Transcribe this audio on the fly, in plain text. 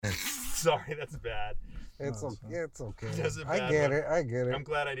Sorry, that's bad. It's okay. It's okay. That's a I bad get one. it. I get it. I'm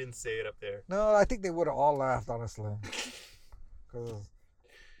glad I didn't say it up there. No, I think they would have all laughed, honestly. Because,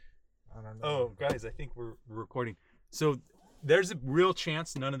 I don't know. Oh, guys, I think we're recording. So there's a real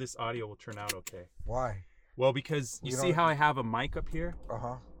chance none of this audio will turn out okay. Why? Well, because you see how I have a mic up here?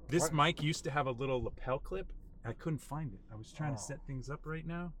 Uh-huh. This mic used to have a little lapel clip. I couldn't find it. I was trying to set things up right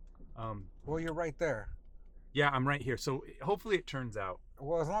now. Well, you're right there. Yeah, I'm right here. So hopefully it turns out.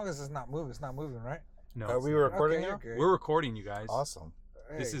 Well, as long as it's not moving, right? No. Are we recording now? Okay. We're recording, you guys. Awesome.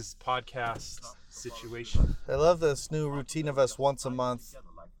 Hey. This is podcast situation. I love this new routine of us once a month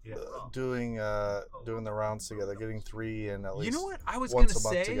Yeah. doing the rounds together, getting 3 and at least You know what I was once gonna a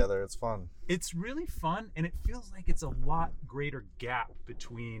month say? together. It's fun. It's really fun, and it feels like it's a lot greater gap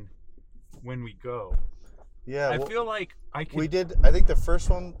between when we go. Yeah, I feel like I could. we did. I think the first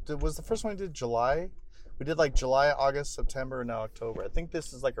one was the first one we did July. We did like July, August, September, and now October. I think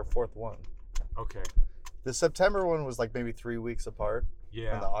this is like our 4th one. Okay. The September one was like maybe 3 weeks apart.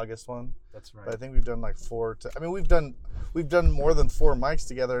 Yeah. And the August one. That's right. But I think we've done like 4. I mean, we've done more than 4 mics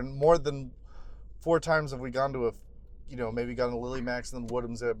together, and more than 4 times have we gone to maybe gone to Lily Max and then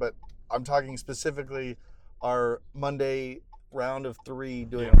Woodham's. But I'm talking specifically our Monday round of 3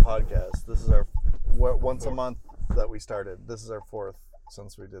 doing a podcast. This is our once a month that we started. This is our 4th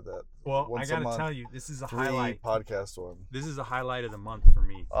since we did that. Well, Once I a gotta month, tell you, this is a 3 highlight. podcast one. This is a highlight of the month for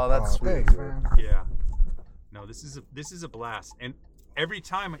me. Oh, that's sweet. Thanks, man. Yeah. No, this is a blast, and every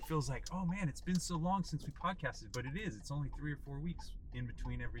time it feels like, oh man, it's been so long since we podcasted, but it is. It's only 3 or 4 weeks in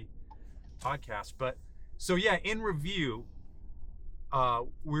between every podcast. But so yeah, in review,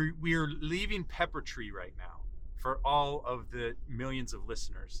 we're leaving Pepper Tree right now for all of the millions of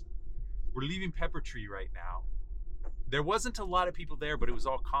listeners. We're leaving Pepper Tree right now. There wasn't a lot of people there, but it was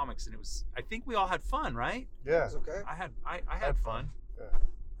all comics, and I think we all had fun, right? Yeah. It's okay. I had fun. Yeah.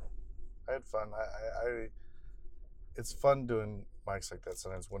 I had fun. It's fun doing mics like that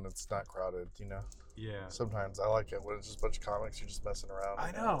sometimes when it's not crowded, Yeah. Sometimes I like it when it's just a bunch of comics, you're just messing around.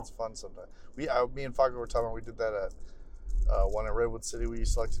 I know. It's fun sometimes. Me and Faco were talking about, we did that at one at Redwood City. We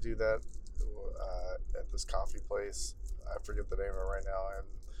used to like to do that at this coffee place. I forget the name of it right now. And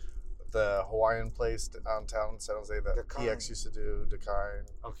the Hawaiian place downtown in San Jose that PX used to do, Dakine.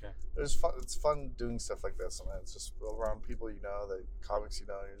 Okay. It's fun. It's fun doing stuff like that sometimes. Just around people the comics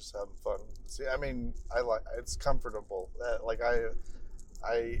you're just having fun. See, I mean, it's comfortable.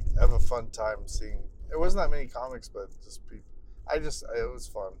 I have a fun time seeing. It wasn't that many comics, but just people. It was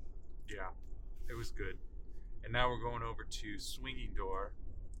fun. Yeah, it was good. And now we're going over to Swinging Door,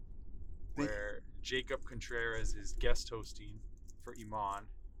 where Jacob Contreras is guest hosting for Iman.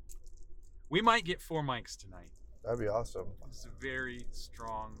 We might get 4 mics tonight. That'd be awesome. It's a very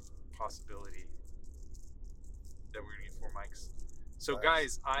strong possibility that we're gonna get 4 mics. So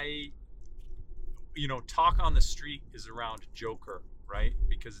Nice. guys, Talk on the Street is around Joker, right?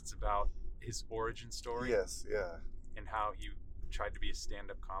 Because it's about his origin story. Yes, yeah. And how he tried to be a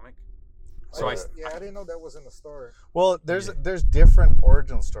stand-up comic. So So I didn't know that was in the story. Well, there's different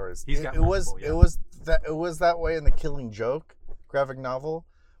origin stories. He's got it was multiple, it was that way in the Killing Joke graphic novel,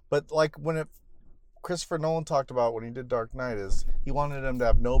 but like when Christopher Nolan talked about when he did Dark Knight is he wanted him to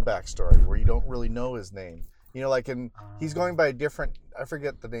have no backstory where you don't really know his name. He's going by a different, I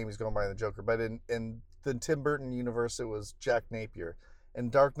forget the name he's going by in the Joker, but in the Tim Burton universe it was Jack Napier. In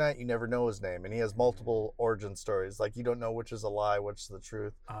Dark Knight, you never know his name, and he has multiple origin stories. Like, you don't know which is a lie, which is the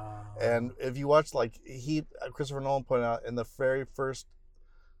truth. And if you watch, Christopher Nolan pointed out, in the very first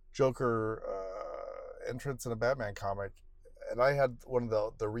Joker entrance in a Batman comic, and I had one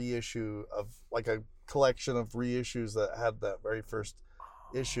of the reissue of, like, a collection of reissues that had that very first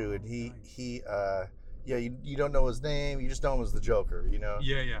issue, and you don't know his name, you just know him as the Joker,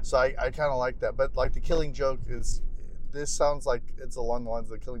 Yeah. So I kind of like that, but like the Killing Joke this sounds like it's along the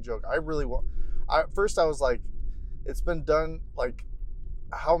lines of the Killing Joke. First I was like, it's been done, like,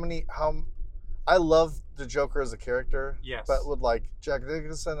 I love the Joker as a character. Yes. But with like Jack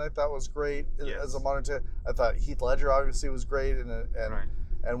Nicholson, I thought was great as a Yes. modern day. I thought Heath Ledger obviously was great and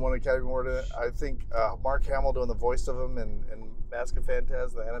won Academy Award. I think Mark Hamill doing the voice of him and Mask of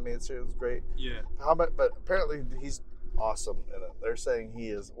Phantasm, the animated series, was great. Yeah. But apparently he's awesome in it. They're saying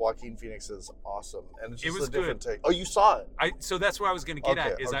Joaquin Phoenix is awesome, and it's just was a different good. take. Oh, you saw it? So that's where I was going to get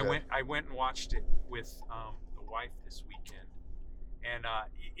Okay, at. Is okay. I went and watched it with the wife this weekend, and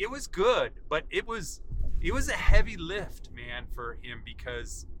it was good, but it was a heavy lift, man, for him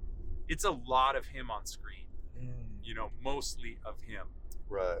because it's a lot of him on screen. Mostly of him.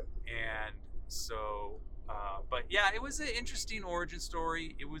 Right. And so, but yeah, it was an interesting origin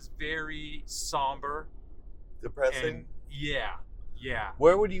story. It was very somber. Depressing. And yeah. Yeah,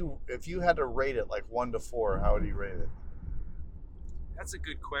 Where would you, if you had to rate it like 1 to 4, how would you rate it? that's a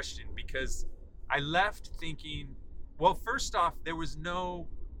good question because I left thinking. Well, first off, there was no,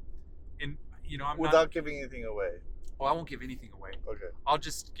 and I'm Without not. giving anything away. Well, I won't give anything away. Okay. I'll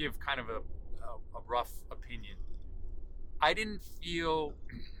just give kind of a rough opinion. I didn't feel.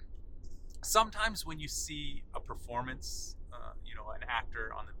 Sometimes when you see a performance, an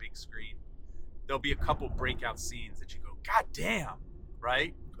actor on the big screen, there'll be a couple breakout scenes that you go, God damn,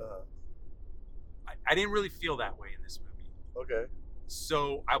 right? I didn't really feel that way in this movie. Okay.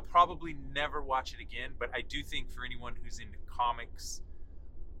 So I'll probably never watch it again, but I do think for anyone who's into comics,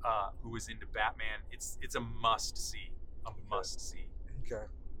 who is into Batman, it's a must see. Must see. Okay.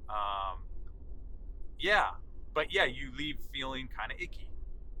 Yeah, but yeah, you leave feeling kind of icky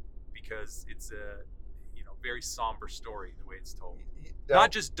because it's a very somber story the way it's told. Now,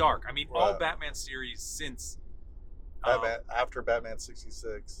 Not just dark. I mean, all Right. Batman series since Batman, after Batman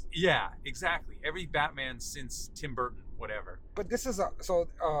 66. yeah, exactly. Every Batman since Tim Burton, whatever. But this is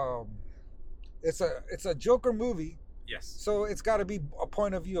it's a Joker movie, Yes. so it's got to be a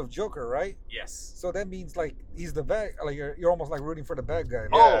point of view of Joker, right? Yes. So that means like he's the bad, like you're almost like rooting for the bad guy.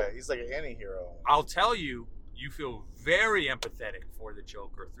 Yeah, he's like an anti-hero. I'll tell you, you feel very empathetic for the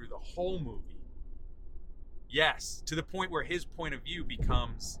Joker through the whole movie. Yes, to the point where his point of view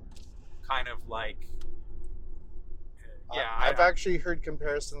becomes kind of like, I've actually heard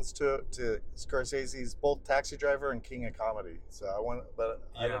comparisons to Scorsese's both Taxi Driver and King of Comedy. So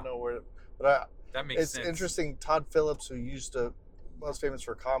I don't know where, but that makes it's sense. interesting. Todd Phillips, who used to most famous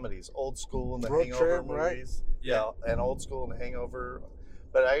for comedies, Old School and the Road Hangover Trip, right? movies, Yeah. and Old School and the Hangover.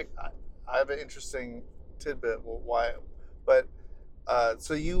 But I have an interesting tidbit. Why? But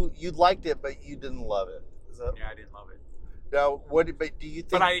so you liked it, but you didn't love it. Is that? Yeah, I didn't love it. Now, but do you think?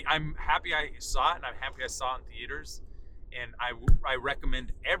 But I'm happy I saw it, and I'm happy I saw it in theaters, and I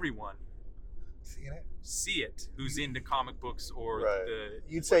recommend everyone Seeing it? see it who's into comic books or Right. the.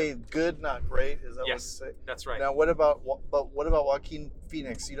 You'd say good, not great. Is that Yes, what you say? that's right. Now, what about Joaquin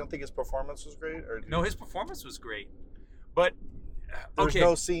Phoenix? You don't think his performance was great, or No, his performance was great, but there's okay.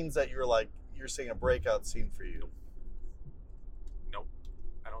 no scenes that you're seeing a breakout scene for you? Nope.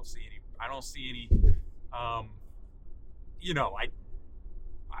 I don't see any. I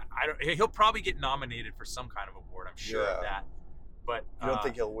don't. He'll probably get nominated for some kind of award. I'm sure of Yeah. that. But You don't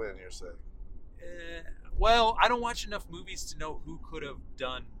think he'll win? You're saying? well, I don't watch enough movies to know who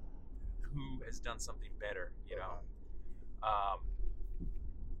has done something better.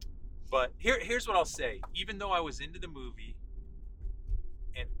 But here's what I'll say. Even though I was into the movie,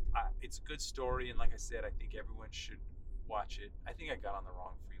 and it's a good story, and like I said, I think everyone should watch it. I think I got on the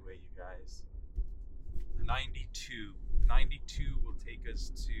wrong freeway, you guys. 92 will take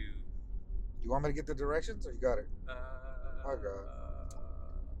us to. You want me to get the directions, or you got it? I got it.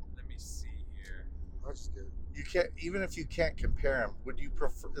 Let me see here. I just get it. You can't, even if you can't compare him. Would you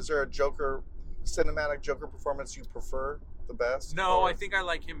prefer? Is there a cinematic Joker performance you prefer the best? No, or- I think I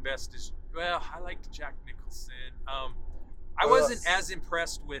like him best as well. I liked Jack Nicholson. I wasn't as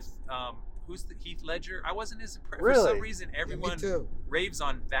impressed with who's the Heath Ledger. I wasn't as impressed. For some Really? reason, Yeah, me everyone too. raves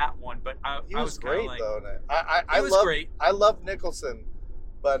on that one, but He I was was kind great of like, though. In it. I was love, great. I love Nicholson,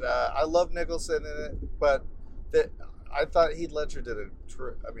 but I love Nicholson in it. But I thought Heath Ledger did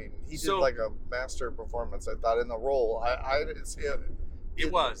he did like a master performance. I thought in the role.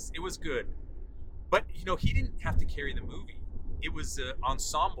 It was good, but he didn't have to carry the movie. It was an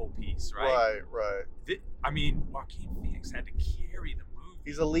ensemble piece, right? Right. Joaquin Phoenix had to carry the movie.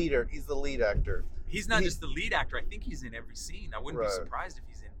 He's a leader. He's the lead actor. He's not just the lead actor. I think he's in every scene. I wouldn't be Right. surprised if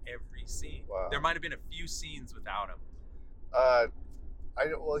he's in every scene. Wow. There might have been a few scenes without him.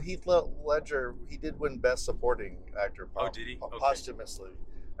 Heath Ledger, he did win Best Supporting Actor. Oh, did he? Okay. Posthumously,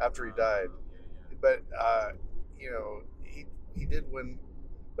 after he died. Yeah. But he did win.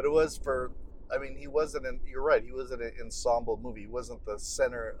 But it was for. He wasn't in. You're right. He was in an ensemble movie. He wasn't the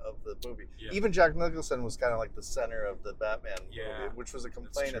center of the movie. Yeah. Even Jack Nicholson was kind of like the center of the Batman Yeah, movie, which was a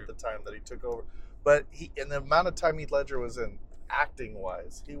complaint at true. the time that he took over. But in the amount of time Heath Ledger was in, acting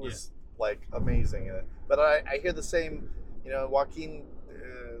wise, he was like amazing in it. But I hear the same. Joaquin.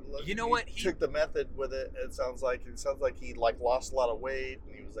 You know what? He took the method with it. It sounds like he like lost a lot of weight,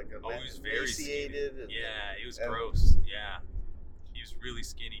 and he was like He was very emaciated. skinny. Yeah, he was and- gross. Yeah, he was really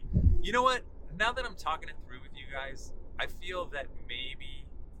skinny. You know what? Now that I'm talking it through with you guys, I feel that maybe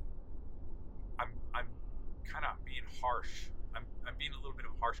I'm kind of being harsh. I'm being a little bit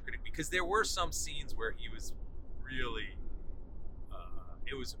of a harsh critic because there were some scenes where he was really,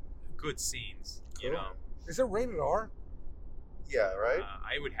 it was good scenes. Cool. Is it rated R? Yeah, right.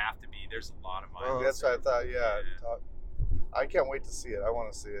 I would have to be. There's a lot of Oh, violence. That's what I thought. Yeah. I can't wait to see it. I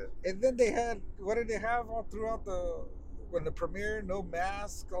want to see it. And then they had, what did they have all throughout when the premiere? No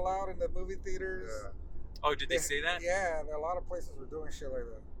mask allowed in the movie theaters. Yeah. Oh, did they say that? Yeah, a lot of places were doing shit like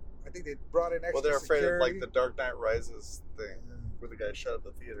that. I think they brought in extra Well, they're afraid security. of like the Dark Knight Rises thing, where the guy shut up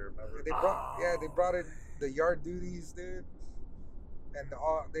the theater. Remember? They brought in the yard duties, dude, and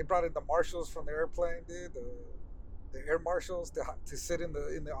they brought in the marshals from the airplane, dude, the air marshals to sit in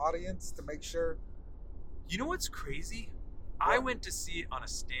the audience to make sure. You know what's crazy? I went to see it on a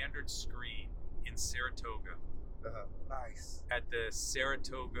standard screen in Saratoga. Nice. At the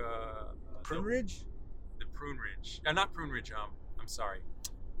Saratoga Prune Ridge? The Prune Ridge. Not Prune Ridge, I'm sorry.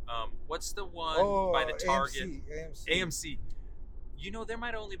 What's the one by the Target? AMC. You know, there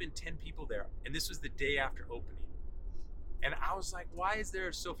might have only been 10 people there, and this was the day after opening. And I was like, why is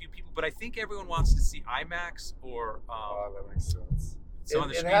there so few people? But I think everyone wants to see IMAX or... that makes sense. So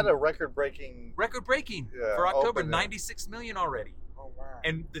it had a record-breaking for October, 96 million already. Oh, wow.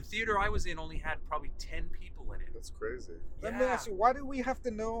 And the theater I was in only had probably 10 people in it. That's crazy. Let me ask you, why do we have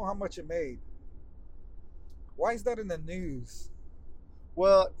to know how much it made? Why is that in the news?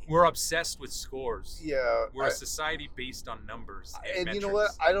 Well, we're obsessed with scores. Yeah. We're a society based on numbers. And you know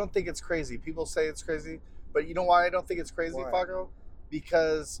what? I don't think it's crazy. People say it's crazy, but you know why I don't think it's crazy, Faco?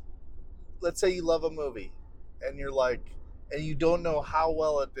 Because let's say you love a movie and you're like, and you don't know how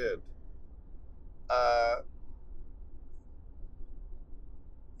well it did.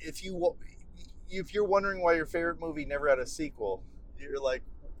 If you're wondering why your favorite movie never had a sequel, you're like,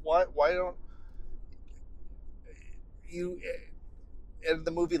 why don't you? And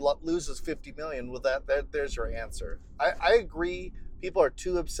the movie loses 50 million with that. There's your answer. I agree. People are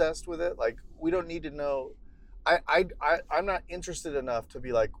too obsessed with it. Like, we don't need to know. I'm not interested enough to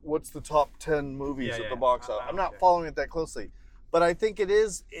be like, what's the top 10 movies at the box office? I'm not following it that closely, but I think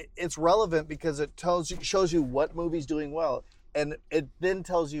it's relevant because it shows you what movie's doing well, and it then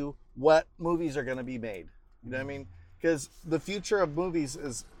tells you what movies are going to be made. You know what I mean? Because the future of movies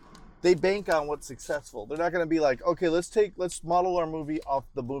is, they bank on what's successful. They're not going to be like, okay, let's model our movie off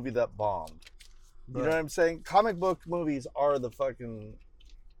the movie that bombed. You know what I'm saying? Comic book movies are the fucking,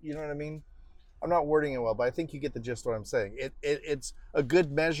 you know what I mean? I'm not wording it well, but I think you get the gist of what I'm saying. It's a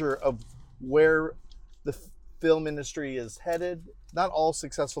good measure of where the film industry is headed. Not all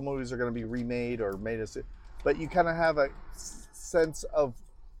successful movies are going to be remade or made as, but you kind of have a sense of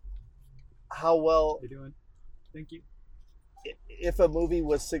how well. You're doing. Thank you. If a movie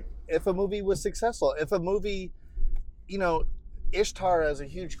was successful, if a movie, you know, Ishtar has a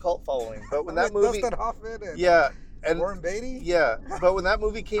huge cult following, but when that movie, Dustin Hoffman and Warren Beatty, but when that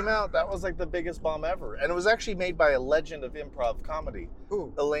movie came out, that was like the biggest bomb ever, and it was actually made by a legend of improv comedy,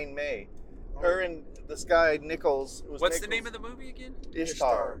 Elaine May. Her and this guy Nichols. What's the name of the movie again?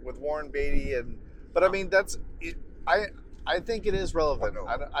 Ishtar with Warren Beatty but I mean that's it. I think it is relevant.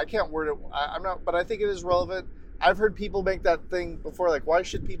 I can't word it. I'm not, but I think it is relevant. I've heard people make that thing before, like, why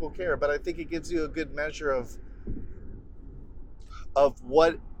should people care? But I think it gives you a good measure of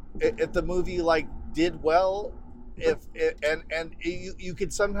what if the movie like did well, and you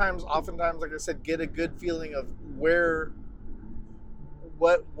could oftentimes, like I said, get a good feeling of where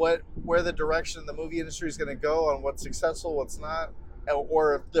the direction the movie industry is going to go, on what's successful, what's not,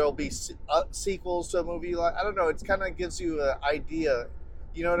 or if there'll be sequels to a movie. Like, I don't know. It kind of gives you an idea.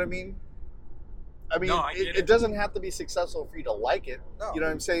 You know what I mean? I mean, it doesn't have to be successful for you to like it. No. You know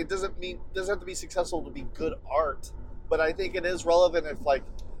what I'm saying? It doesn't have to be successful to be good art. But I think it is relevant if, like,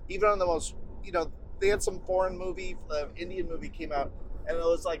 even on the most, you know, they had some foreign movie, Indian movie came out, and it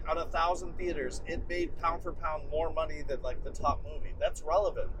was like on 1,000 theaters, it made pound for pound more money than like the top movie. That's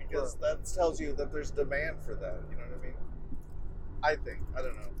relevant because that tells you that there's demand for that. You know what I mean? I think. I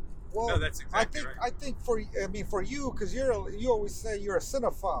don't know. Well, no, that's exactly right. I think for you, because you always say you're a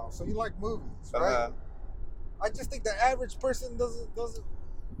cinephile, so you like movies, right? I just think the average person doesn't.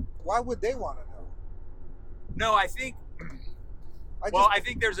 Why would they want to know? No, I think. I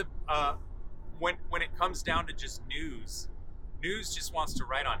think there's a when it comes down to just news just wants to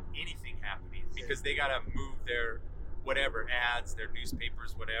write on anything happening because they gotta move their whatever ads, their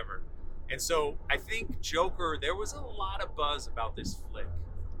newspapers, whatever. And so I think Joker, there was a lot of buzz about this flick.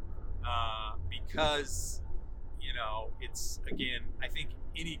 Because, you know, it's, again, I think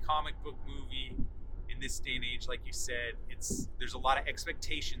any comic book movie in this day and age, like you said, there's a lot of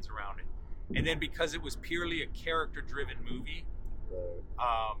expectations around it. And then because it was purely a character-driven movie,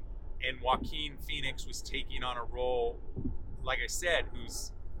 and Joaquin Phoenix was taking on a role, like I said,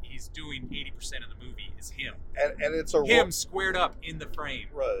 he's doing 80% of the movie is him. And it's a him squared up in the frame.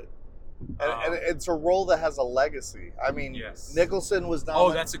 Right. And it's a role that has a legacy. I mean, Yes. Nicholson was Oh,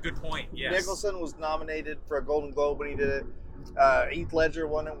 nominated. that's a good point. Yes. Nicholson was nominated for a Golden Globe when he did it. Heath Ledger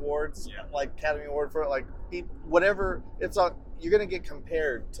won awards, Yeah. like Academy Award for it. Like whatever, it's on. You're gonna get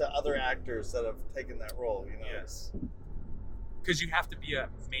compared to other actors that have taken that role. You know. Yes. Because you have to be a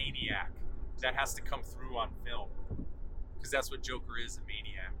maniac. That has to come through on film. Because that's what Joker is, a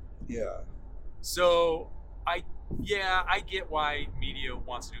maniac. Yeah. So I get why media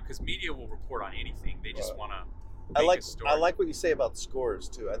wants to do, because media will report on anything. They just Right. want to. I like what you say about scores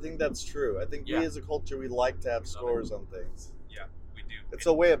too. I think that's true. I think Yeah. we as a culture, we like to have scores on things. Yeah, we do. It's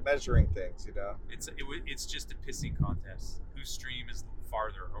a way of measuring things, you know. It's just a pissing contest. Whose stream is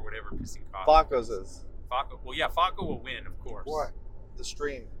farther or whatever pissing contest. Faco's is Faco. Well, yeah, Faco will win, of course. What? the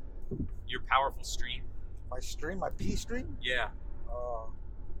stream. Your powerful stream. My stream? My P stream? Yeah.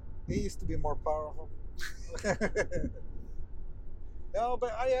 It used to be more powerful. No,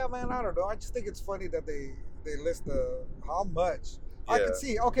 but yeah, man, I don't know. I just think it's funny that they list how much. I Yeah. can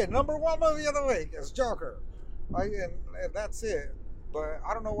see. Okay, number one movie of the week is Joker, and that's it. But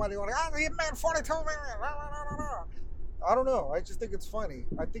I don't know why they want to. He made 42 million. I don't know. I just think it's funny.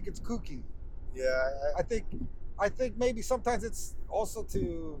 I think it's kooky. Yeah, I think maybe sometimes it's also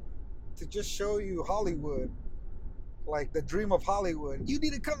to just show you Hollywood, like the dream of Hollywood. You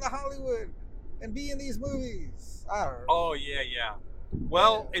need to come to Hollywood and be in these movies. I don't know. Oh yeah.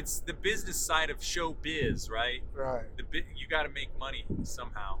 Well, it's the business side of showbiz, right? Right. You got to make money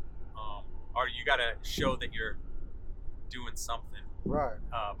somehow, or you got to show that you're doing something. Right.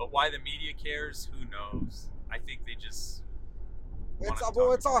 But why the media cares, who knows? I think they just.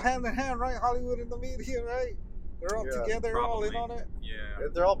 It's all hand in hand, right? Hollywood and the media, right? They're all Yeah, together, all in probably. on it. Yeah.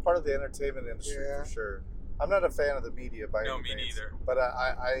 they're all part of the entertainment industry Yeah. for sure. I'm not a fan of the media by No, any me means, neither. but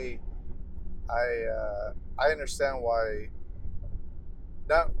I understand why.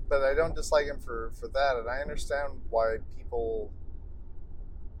 But I don't dislike him for that, and I understand why people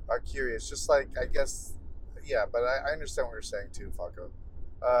are curious. Just like I guess, yeah. But I understand what you're saying too, Faco.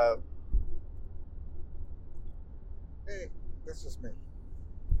 Hey, that's just me.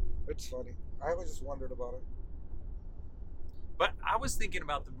 It's funny. I always just wondered about it. But I was thinking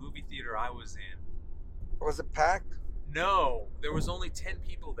about the movie theater I was in. Was it packed? No, there was only 10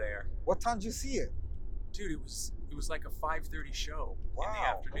 people there. What time did you see it? Dude, it was like a 5:30 show in the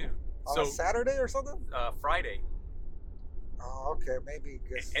Wow. afternoon. On a Saturday or something? Friday. Oh, okay, maybe.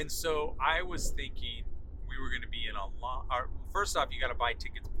 And so I was thinking we were going to be in a long. First off, you got to buy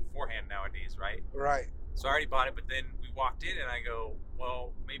tickets beforehand nowadays, right? Right. So I already bought it, but then we walked in and I go,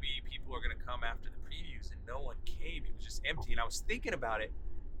 well, maybe people are going to come after the previews, and no one came. It was just empty. And I was thinking about it,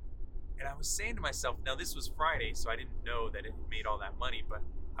 and I was saying to myself, now this was Friday, so I didn't know that it made all that money, but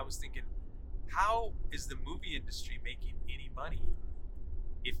I was thinking, how is the movie industry making any money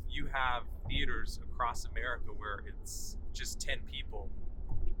if you have theaters across America where it's just 10 people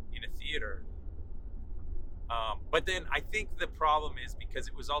in a theater? But then I think the problem is because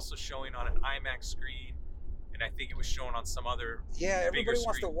it was also showing on an IMAX screen, and I think it was shown on some other Yeah, everybody bigger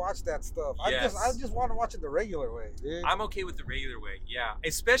wants to screen. watch that stuff. Yes. I just want to watch it the regular way, dude. I'm okay with the regular way, yeah.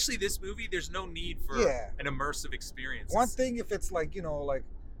 Especially this movie, there's no need for Yeah. an immersive experience. One thing if it's like, like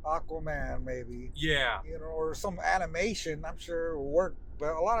Aquaman maybe, Yeah. or some animation, I'm sure will work.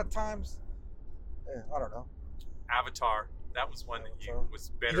 But a lot of times, I don't know. Avatar, that was one that Avatar. was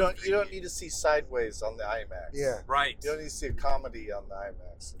better. You don't need to see Sideways on the IMAX. Yeah. Right. You don't need to see a comedy on the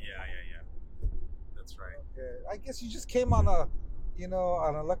IMAX. Yeah. That's right. Okay. I guess you just came on a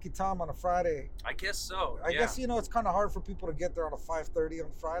lucky time on a Friday. I guess so. I guess it's kind of hard for people to get there on a 5:30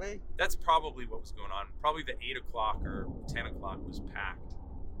 on Friday. That's probably what was going on. Probably the 8 o'clock or 10 o'clock was packed.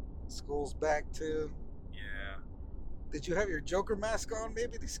 School's back too. Yeah. Did you have your Joker mask on?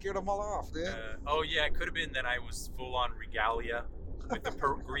 Maybe they scared them all off, dude. It could have been that I was full on regalia with the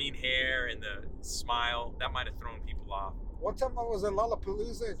green hair and the smile. That might have thrown people off. One time I was at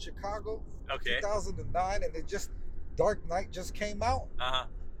Lollapalooza in Chicago, Okay. 2009, and Dark Knight just came out, Uh-huh.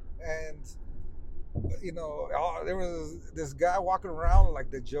 and there was this guy walking around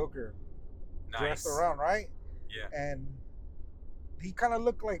like the Joker, Nice. dressed around, right? Yeah. And he kind of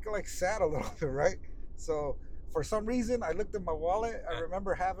looked like sad a little bit, right? So for some reason, I looked at my wallet. I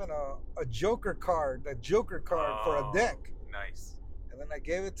remember having a Joker card, for a deck, Nice. and then I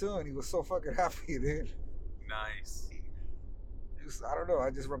gave it to him, and he was so fucking happy, dude. Nice. I don't know.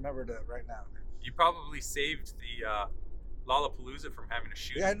 I just remembered that right now. You probably saved the Lollapalooza from having to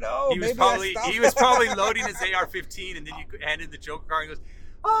shoot. Yeah, I know. He was probably loading his AR-15, and then you handed the Joker card and goes,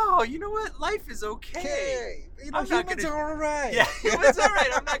 oh, you know what? Life is okay. Okay. You know, I'm not humans gonna- are all right. Yeah, it's all right.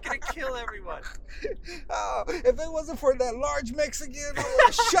 I'm not gonna kill everyone. Oh, if it wasn't for that large Mexican, I would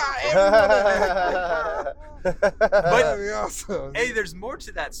have shot everyone. That'd be awesome. Hey, there's more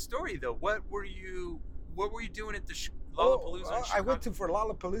to that story though. What were you doing at the Lollapalooza? in I went Chicago? for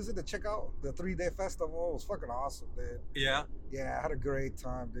Lollapalooza to check out the 3-day festival. It was fucking awesome, dude. Yeah. Yeah, I had a great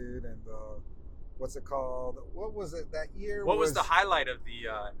time, dude. And what's it called? What was it that year? What was the highlight of the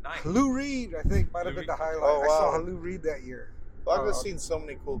night? Lou Reed, I think, might have Lou been the Reed. highlight. Oh, I saw wow. Lou Reed that year. I've just seen so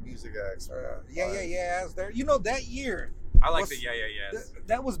many cool music acts. Yeah. I was there. You know, that year, I like was- the yes.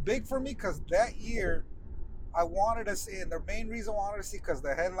 that was big for me because that year I wanted to see, and the main reason I wanted to see because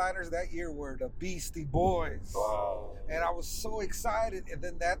the headliners that year were the Beastie Boys. Wow. And I was so excited. And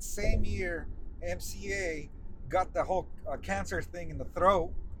then that same year, MCA got the whole cancer thing in the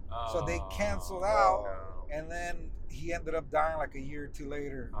throat. So they canceled out. And then he ended up dying like a year or two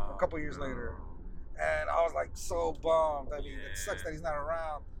later, a couple years later. And I was like so bummed. I mean, it sucks that he's not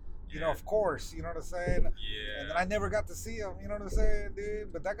around. You know, of course, you know what I'm saying? Yeah. And then I never got to see him, you know what I'm saying,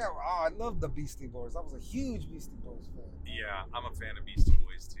 dude? But that guy, I love the Beastie Boys. I was a huge Beastie Boys fan. Yeah, I'm a fan of Beastie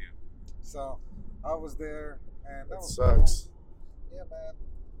Boys too. So I was there, and that That was sucks. cool. Yeah, man.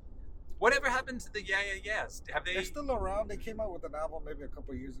 Whatever happened to the Yes? Have they? They're still around. They came out with an album maybe a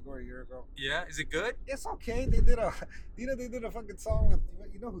couple years ago or a year ago. Yeah, is it good? It's okay. They did a fucking song with,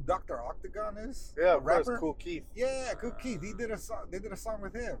 you know who Dr. Octagon is? Yeah, The of course, rapper? Cool Keith. Yeah, Cool Keith. They did a song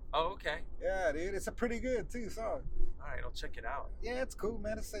with him. Oh, okay. Yeah, dude. It's a pretty good too song. All right, I'll check it out. Yeah, it's cool,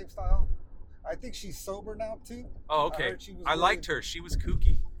 man. It's same style. I think she's sober now too. Oh, I okay. heard she was I liked her. She was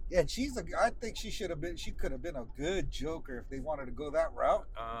kooky. Yeah, and I think she could have been a good Joker if they wanted to go that route.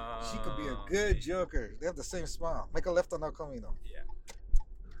 She could be a good Joker. They have the same smile. Make a left on El Camino. Yeah.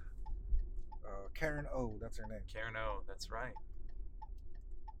 Karen O, that's her name. Karen O, that's right.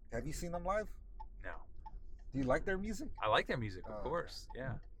 Have you seen them live? No. Do you like their music? I like their music, of Oh, course.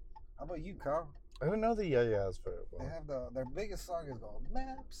 Yeah. How about you, Kyle? I didn't know the Yes very They well. have their biggest song is called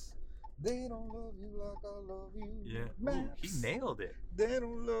Maps. They don't love you like I love you. Yeah. Ooh, Maps. he nailed it. They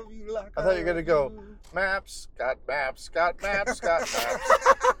don't love you like I thought you were gonna love go, you. Maps, got maps, got maps, got maps.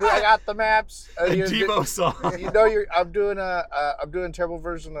 I got the maps. The Devo song. You know, I'm doing a terrible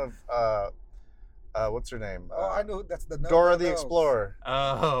version of what's her name? Oh, I know that's the Dora the Nose. Explorer.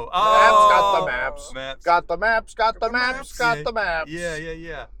 Oh. Maps, got the Oh. maps. Maps. Got the maps, got the Got the maps, maps. got the maps.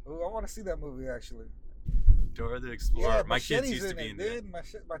 Yeah. Oh, I want to see that movie actually. Dora the Explorer. Yeah, My kids Machete's used to in be it, in there. dude.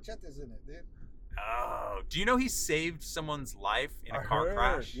 Machete's in it, dude. Oh. Do you know he saved someone's life in a I car heard.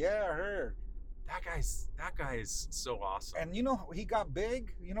 crash? Yeah, I heard. That guy is so awesome. And you know, he got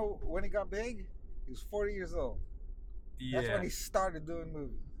big. You know when he got big? He was 40 years old. That's yeah. when he started doing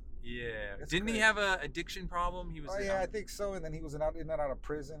movies. Yeah. That's Didn't he crazy. have a addiction problem? He was. Oh yeah, I think so. And then he was in and out of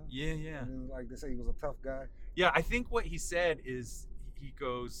prison. Yeah. And then, like they say, he was a tough guy. Yeah, I think what he said is he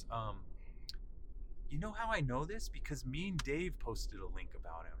goes, you know how I know this? Because me and Dave posted a link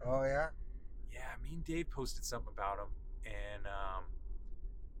about him. Oh yeah. Yeah, me and Dave posted something about him,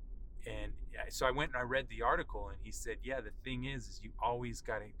 and yeah, so I went and I read the article, and he said, yeah, the thing is you always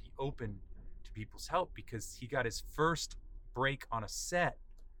got to be open to people's help, because he got his first break on a set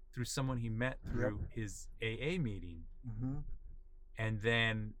through someone he met through his AA meeting, Mm-hmm. and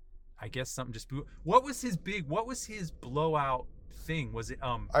then I guess something just blew. What was his blowout thing? Was it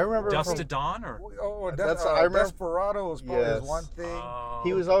I remember Dust from- to Dawn or? Oh, That's- I remember- Desperado was probably his Yes. one thing. Oh.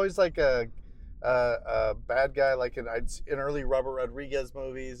 He was always like a bad guy, like in early Robert Rodriguez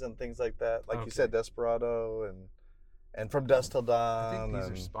movies and things like that. Like Okay. you said, Desperado and From Dusk Till I Dawn. think these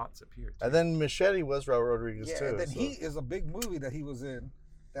are and, spots up here. Too. and then Machete was Robert Rodriguez Yeah, too. and then so- he is a big movie that he was in.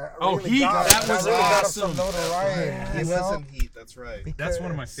 That Oh, really Heat, got that him- was really got him awesome. some notoriety. He you was know? in Heat. That's right. That's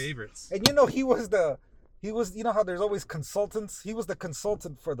one of my Because- favorites. And you know, he was, you know how there's always consultants? He was the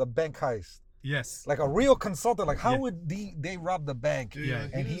consultant for the bank heist. Yes. Like a real consultant. Like, how Yeah. would they rob the bank? Yeah.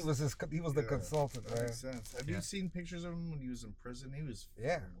 And he was the consultant, That right? makes sense. Have Yeah. you seen pictures of him when he was in prison? He was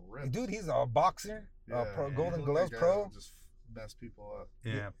Yeah. fucking ripped. Dude, he's a boxer, Yeah. Golden He looked Gloves like a guy pro. that would just mess people up.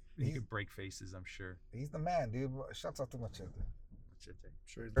 Yeah. He He's- could break faces, I'm sure. He's the man, dude. Shouts out to Machete.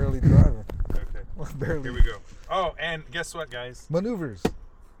 Sure. Barely driving. Okay. Barely. Here we go. Oh, and guess what, guys? Maneuvers.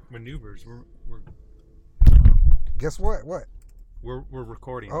 Maneuvers. Guess what? What? We're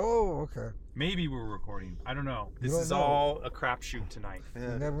recording. Oh, okay. Maybe we're recording. I don't know. You This don't is know. all a crapshoot tonight. You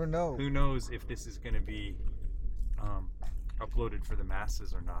never know. Who knows if this is going to be uploaded for the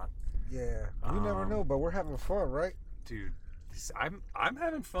masses or not, Yeah, we never know, but we're having fun, right? dude? I'm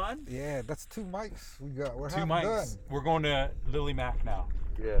having fun. Yeah, that's 2 mics we got. We're 2 having mics. done. We're going to Lily Mac now.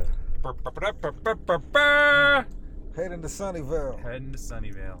 Yeah. Heading to Sunnyvale. Heading to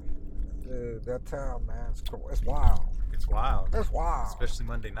Sunnyvale. Dude, that town, man, it's wild. It's wild. That's wild. Especially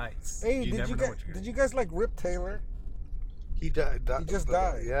Monday nights. Hey, you never know what you're did you guys like Rip Taylor? He died. He just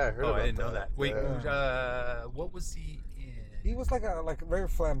died. Yeah, I heard about that. I didn't know that. Wait, Yeah. what was he in? He was like very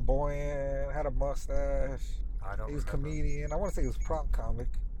flamboyant, had a mustache. I don't He was remember. comedian. I want to say he was prop comic.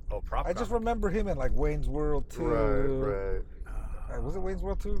 Oh, prop I just comic. remember him in like Wayne's World 2. Right. Was it Wayne's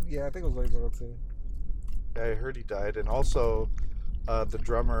World 2? Yeah, I think it was Wayne's World 2. Yeah, I heard he died, and also the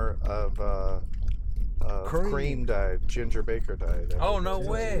drummer of Cream died. Ginger Baker died. Oh, no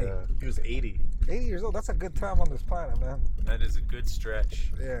way. Yeah. He was 80. 80 years old. That's a good time on this planet, man. That is a good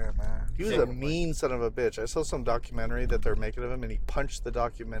stretch. Yeah, man. He was a mean son of a bitch. I saw some documentary that they're making of him, and he punched the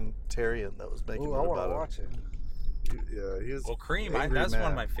documentarian that was making Ooh, it I want about to him. watch it. Yeah, he was. Well, Cream, angry that's man.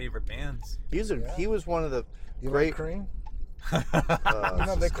 one of my favorite bands. He was one of the You great. like Cream? uh, You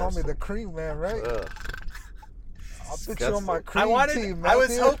know they call me disgusting. the Cream Man, right? Ugh. I'll put you on my disgusting. Cream team, I was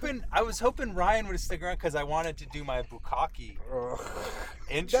Matthew. hoping Ryan would stick around because I wanted to do my Bukkake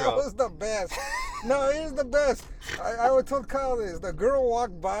intro. That was the best. No, here's the best. I always told Kyle this. The girl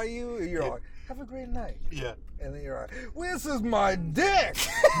walked by you, and you're like, have a great night. Yeah. And then you're like, this is my dick.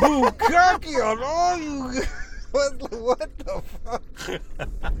 Bukkake on all you. What the fuck?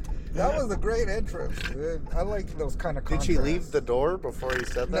 That was a great entrance, man. I like those kind of Did contrasts. she leave the door before he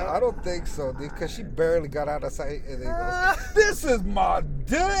said that? No, I don't think so, dude, because she barely got out of sight. And then goes, this is my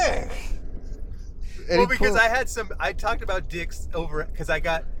dick. And Well, he because pulled- I talked about dicks over because I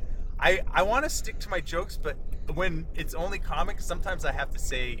want to stick to my jokes, but when it's only comics, sometimes I have to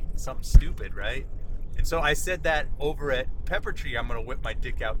say something stupid, right? And so I said that over at Pepper Tree, I'm gonna whip my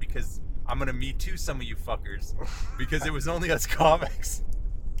dick out because I'm gonna Me Too some of you fuckers because it was only us comics.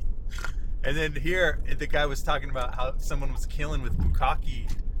 And then here, the guy was talking about how someone was killing with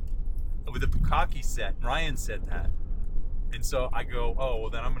Bukkake, with a Bukkake set. Ryan said that. And so I go, oh, well,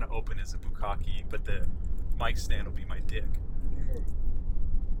 then I'm going to open as a Bukkake, but the mic stand will be my dick.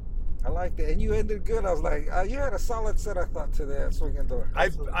 I like that. And you ended good. I was like, you had a solid set, I thought, to that swinging door. I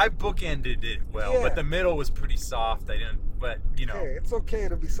bookended it well, Yeah. but the middle was pretty soft. I didn't, but, you know. Hey, it's okay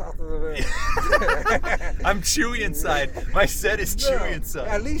to be south of the veil. I'm chewy inside. My set is chewy inside.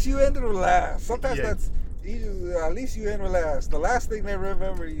 At least you ended with laughs. Sometimes Yeah. that's, at least you end with laughs. The last thing they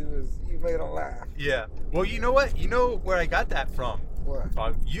remember you is you made them laugh. Yeah. Well, you know what? You know where I got that from?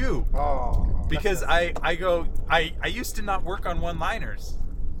 What? You. Oh. Because I used to not work on one-liners.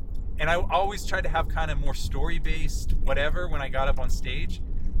 And I always tried to have kind of more story-based whatever when I got up on stage.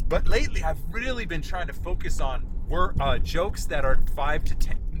 But lately, I've really been trying to focus on jokes that are 5 to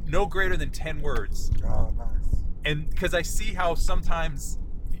 10, no greater than 10 words. Oh, nice. And because I see how sometimes,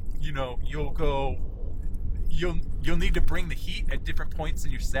 you know, you'll need to bring the heat at different points in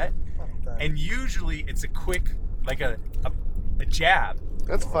your set. And usually it's a quick, like a jab.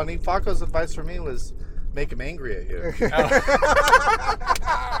 That's funny. Faco's advice for me was make him angry at you.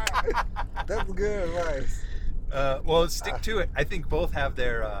 That's good advice. Well, stick to it. I think both have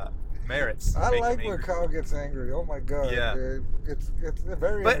their merits. I Make like them when angry. Kyle gets angry. Oh my god. Yeah. Dude. It's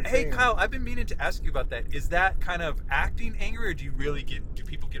very But hey, entertaining. Kyle, I've been meaning to ask you about that. Is that kind of acting angry, or do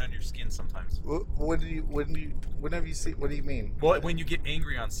people get on your skin sometimes? What do you see? What do you mean? Well, when you get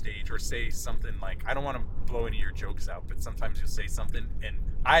angry on stage or say something like, I don't want to blow any of your jokes out, but sometimes you'll say something and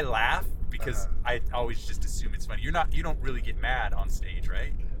I laugh because I always just assume it's funny. You don't really get mad on stage,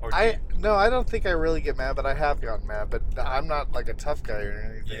 right? Or do you? No, I don't think I really get mad, but I have gotten mad. But I'm not like a tough guy or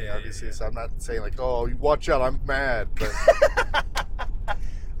anything, Yeah, obviously. yeah. So I'm not saying like, oh, watch out, I'm mad. But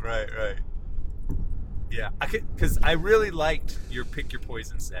Right. Yeah, because I really liked your Pick Your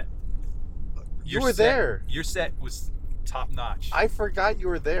Poison set. You were there. Your set was top notch. I forgot you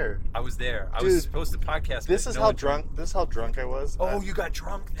were there. I was there. I Dude, was supposed to podcast. This but is no how one drunk. This is how drunk I was. Oh, you got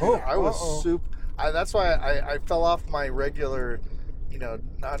drunk. Oh, there. I was Uh-oh. super. That's why I fell off my regular,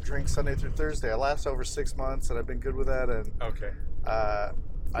 not drink Sunday through Thursday. I last over 6 months, and I've been good with that. And Okay.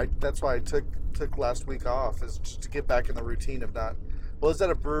 that's why I took last week off, is just to get back in the routine of not. Well, is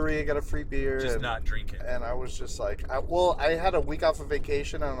at a brewery. I got a free beer. Just and, not drinking. And I was just like, I had a week off of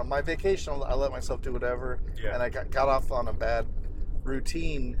vacation, and on my vacation, I let myself do whatever. Yeah. And I got off on a bad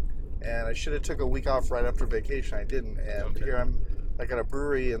routine, and I should have took a week off right after vacation. I didn't, and Okay. here I'm like at a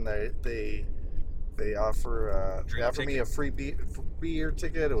brewery, and they offer Drink me a ticket? free beer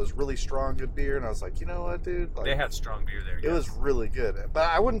ticket. It was really strong, good beer, and I was like, you know what, dude? Like, They had strong beer there. it yeah. was really good, but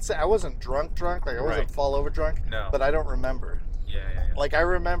I wouldn't say I wasn't drunk. Like I wasn't Right. fall over drunk. No. But I don't remember. Yeah. Like I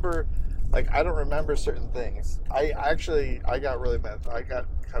remember, like I don't remember certain things. I got really mad. I got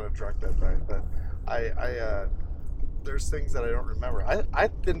kind of drunk that night, but I there's things that I don't remember. I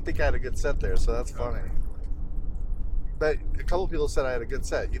didn't think I had a good set there, so that's funny. But a couple people said I had a good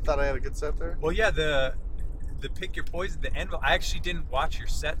set. You thought I had a good set there? Well, yeah, the pick your poison, the end. I actually didn't watch your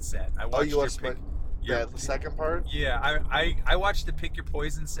set. I watched You watched your the second part? Yeah, I watched the pick your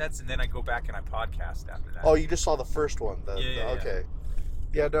poison sets, and then I go back and I podcast after that. Oh, you just saw the first one. Okay.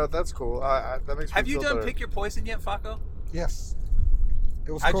 Yeah, no, that's cool. That makes me Have you feel done better. pick your poison yet, Faco? Yes,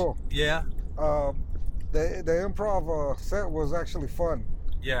 it was cool. Yeah. The improv set was actually fun.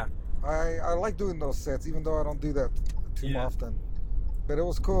 Yeah. I like doing those sets, even though I don't do that too Yeah. often. But it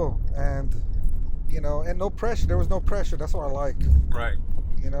was cool, and and no pressure. There was no pressure. That's what I like. Right.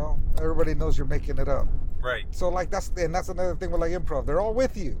 Everybody knows you're making it up. Right. So like that's another thing with like improv. They're all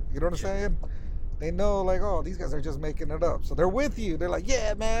with you. You know what I'm saying? They know like, oh, these guys are just making it up. So they're with you. They're like,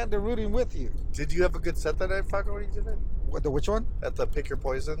 yeah, man. They're rooting with you. Did you have a good set that night, Faco, when you did it? Which one? At the Pick Your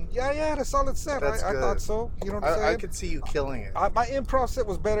Poison? Yeah, I had a solid set. That's I good. thought so. You know what I'm saying? I could see you killing it. My improv set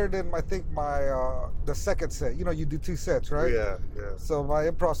was better than I think my the second set. You do 2 sets, right? Yeah. So my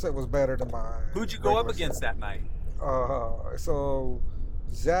improv set was better than my. Who'd you go up regular against set. that night? So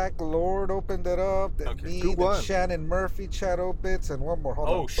Zach Lord opened it up. Then Okay. me, Who won? then Shannon Murphy, Chad Opitz, and one more. Hold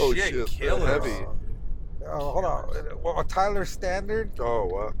on. Shit, killer. Heavy. Hold on. Well, Tyler Standard. Oh,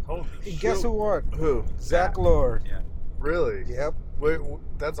 what? Holy And shit. guess who won? Who? Zach Lord. Yeah. Really? Yep. Wait,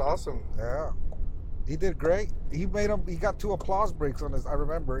 that's awesome. Yeah. He did great. He got 2 applause breaks on his. I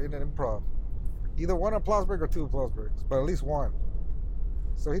remember in an improv, either 1 applause break or 2 applause breaks, but at least 1.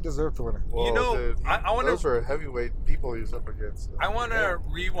 So he deserved to win it. Well, dude, I want those to. are heavyweight people he was up against. I want to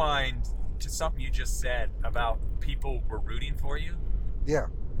rewind to something you just said about people were rooting for you. Yeah.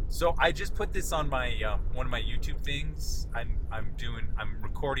 So I just put this on my one of my YouTube things. I'm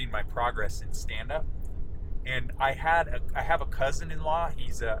recording my progress in stand up, and I have a cousin-in-law.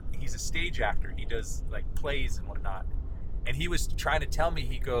 He's a stage actor. He does like plays and whatnot, and he was trying to tell me.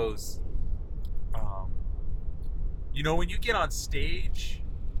 He goes, when you get on stage,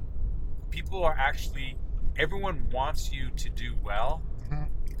 everyone wants you to do well,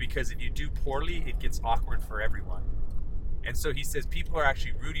 because if you do poorly, it gets awkward for everyone. And so he says people are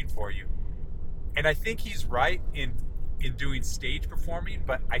actually rooting for you. And I think he's right in doing stage performing,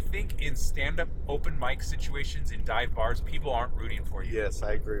 but I think in stand-up open mic situations in dive bars, people aren't rooting for you. Yes,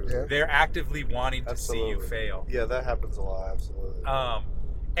 I agree with you. They're actively wanting to see you fail. Yeah, that happens a lot, absolutely.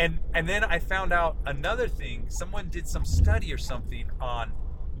 And then I found out another thing. Someone did some study or something on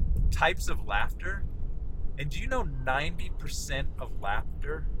types of laughter. And do you know 90% of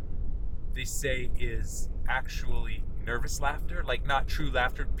laughter, they say, is actually nervous laughter, like not true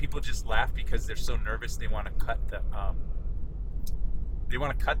laughter. People just laugh because they're so nervous they want to cut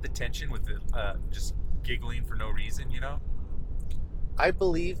the tension with the just giggling for no reason, I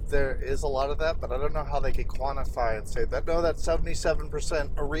believe there is a lot of that, but I don't know how they could quantify and say that. No, that's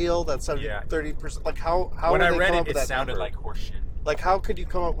 77% a real. That's 30%. Like how when would I they read come it, up with it that sounded number? like horseshit. Like how could you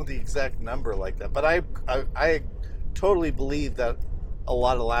come up with the exact number like that? But I totally believe that a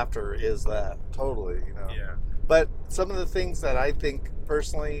lot of laughter is that totally, Yeah. But some of the things that I think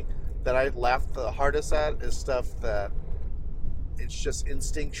personally that I laugh the hardest at is stuff that it's just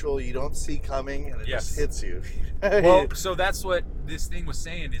instinctual. You don't see coming, and it just hits you. Well, so that's what this thing was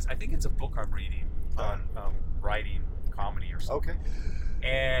saying. Is I think it's a book I'm reading on writing comedy or something. Okay.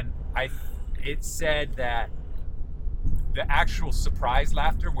 And it said that the actual surprise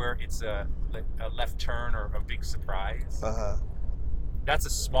laughter, where it's a left turn or a big surprise, that's a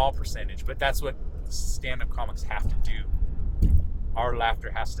small percentage, but that's what stand-up comics have to do. Our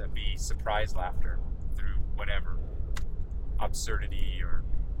laughter has to be surprise laughter through whatever absurdity or.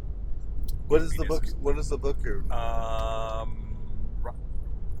 What is the book? What is the book?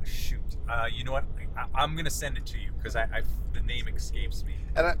 Shoot. You know what? I'm gonna send it to you because the name escapes me.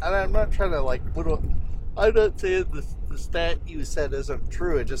 And I'm not trying to I'm not saying the stat you said isn't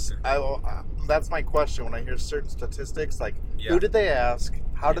true. It just that's my question when I hear certain statistics. Like, who did they ask?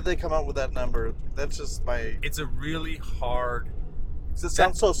 How did they come up with that number? That's just my. It's a really hard. It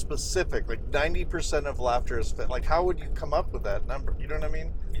sounds so specific. Like 90% of laughter is fit. Like, how would you come up with that number? You know what I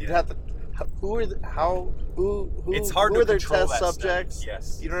mean? You'd have to. Who are It's hard who to are their control test that subjects? Stuff.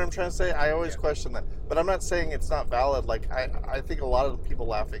 Yes. You know what I'm trying to say? I always question that, but I'm not saying it's not valid. Like I think a lot of the people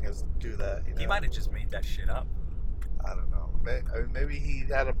laughing do that. He might have just made that shit up. I don't know. Maybe he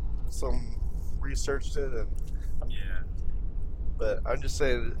had some researched it and. Yeah. But I'm just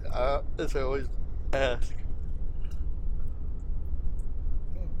saying, as I always ask.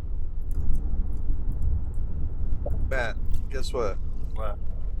 Matt, guess what? What?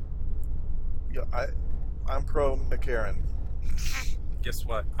 Yeah, I'm pro McCarran. Guess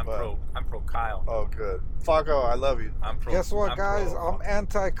what? I'm pro Kyle. Oh, good. Faco, I love you. I'm pro. Guess what, I'm guys? I'm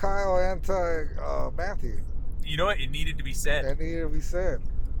anti Kyle, anti Matthew. you know what? It needed to be said. That needed to be said.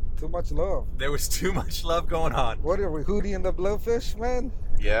 Too much love. There was too much love going on. What are we, Hootie and the Blowfish, man?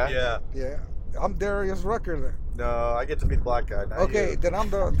 Yeah. Yeah. Yeah. I'm Darius Rucker then. No, I get to be the black guy. Not Okay, then I'm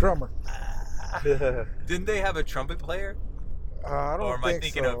the drummer. you. Didn't they have a trumpet player? I don't Or am I think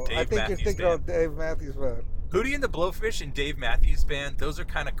thinking so. of Dave I think Matthews you're thinking of Dave Matthews Band. Hootie and the Blowfish and Dave Matthews Band, those are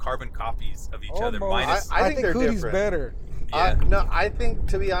kind of carbon copies of each other. Almost. Minus, I I think think they're Hootie's different. better. yeah. No, I think,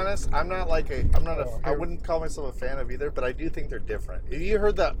 to be honest, I here. wouldn't call myself a fan of either, but I do think they're different. If you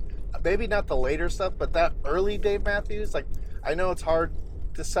heard that, maybe not the later stuff, but that early Dave Matthews, like, I know it's hard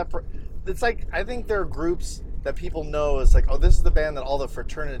to separate. It's like, I think there are groups that people know as like, oh, this is the band that all the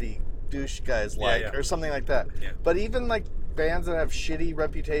fraternity douche guys like, yeah. or something like that. Yeah. But even like bands that have shitty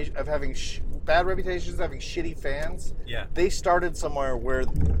reputation of having bad reputations, having shitty fans, Yeah. they started somewhere where,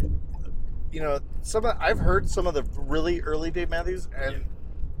 you know, I've heard some of the really early Dave Matthews, and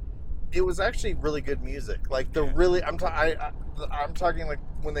it was actually really good music. Like the really, I'm talking like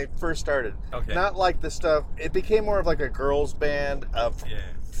when they first started. Okay. Not like the stuff. It became more of like a girls band, a Yeah.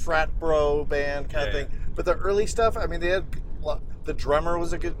 frat bro band kind of Yeah. thing. But the early stuff, I mean, they had the drummer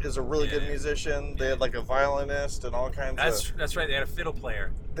is a really good Yeah. musician. They had like a violinist and all kinds of. That's right. They had a fiddle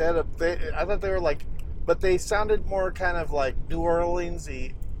player. I thought they were like, but they sounded more kind of like New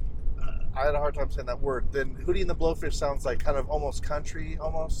Orleans-y. I had a hard time saying that word. Then Hootie and the Blowfish sounds like kind of almost country,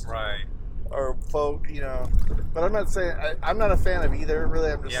 almost, Right. or folk, you know. But I'm not saying I'm not a fan of either.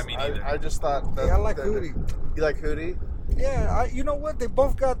 Really, I'm just. Yeah, me neither. I just thought. That, Yeah, I like that- Hootie. You like Hootie? Yeah, you know what? They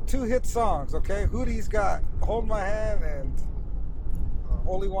both got 2 hit songs, okay? Hootie's got Hold My Hand and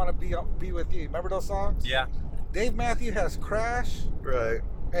Only Want to Be With You. Remember those songs? Yeah. Dave Matthews has Crash Right.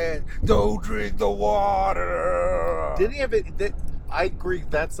 and Don't Drink the Water. Didn't he have it? I agree,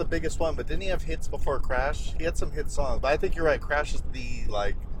 that's the biggest one. But didn't he have hits before Crash? He had some hit songs. But I think you're right. Crash is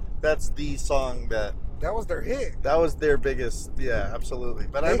that's the song that That was their hit. was their biggest. Yeah, absolutely.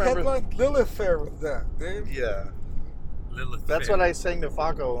 But I They remember. headlined Lilith Fair with that, dude. Yeah, Lilith that's Fair. what I sang to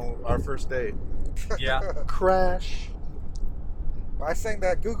Faco on our first date. Yeah. Crash. I sang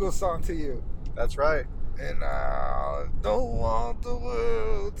that Google song to you. That's right. And I don't want the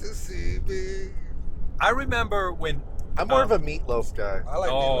world to see me. I remember when. I'm more of a Meatloaf guy. I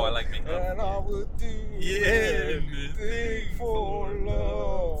like Oh, Meatloaf. I like Meatloaf. And I would do anything for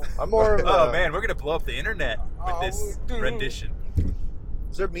love. I'm more of Oh a. man, we're gonna blow up the internet with I this would do- rendition.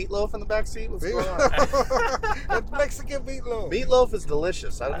 Is there Meatloaf in the back seat? What's going on? That's Mexican meatloaf. Meatloaf is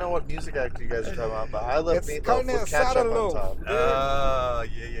delicious. I don't know what music act you guys are talking about, but I love It's meatloaf carne with ketchup asada on loaf. top. Oh,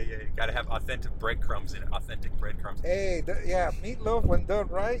 yeah. Gotta have authentic breadcrumbs in it. Authentic breadcrumbs. Hey, yeah, meatloaf when done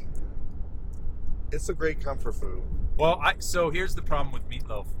right. It's a great comfort food. Well, so here's the problem with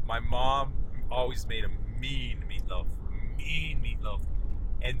meatloaf. My mom always made a mean meatloaf.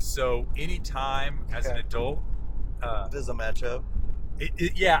 And so anytime as an Okay. adult, Does a match up?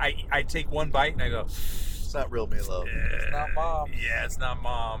 I take one bite and I go, It's not real meatloaf. it's not Mom's. Yeah, it's not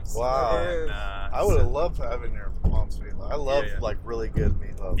mom's. Wow. It is. I would have loved having your mom's meatloaf. I love Yeah. like really good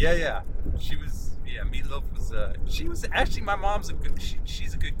meatloaf. Yeah. Meatloaf was. She was actually my mom's a good.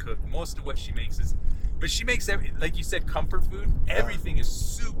 She's a good cook. Most of what she makes is, but she makes like you said, comfort food. Everything is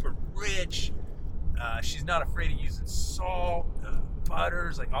super rich. She's not afraid of using salt,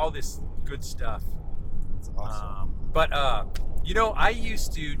 butters, like all this good stuff. It's awesome. I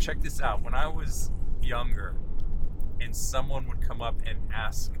used to check this out when I was younger, and someone would come up and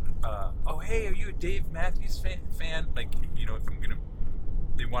ask, "Oh, hey, are you a Dave Matthews fan?" Like, if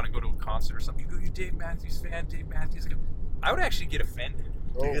they want to go to a concert or something. You go, "You Dave Matthews fan? Dave Matthews?" I would actually get offended.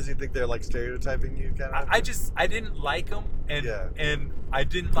 Because you think they're like stereotyping you, kind of. I didn't like them, and Yeah. and I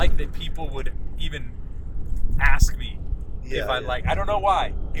didn't like that people would even ask me if I like. I don't know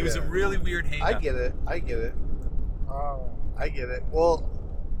why. It was a Yeah. really weird hang I up. get it. Oh, I get it. Well,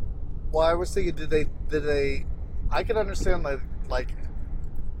 I was thinking, did they? I could understand like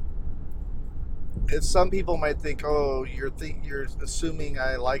if some people might think, oh, you're assuming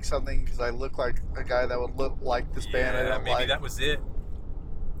I like something because I look like a guy that would look like this band I don't maybe like. that was it.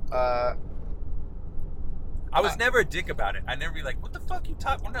 Uh, I was never a dick about it. I never be like, "What the fuck you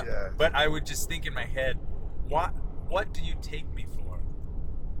talking?" No. Yeah. But I would just think in my head, what do you take me for?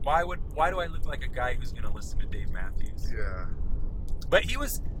 Why do I look like a guy who's gonna listen to Dave Matthews? yeah, But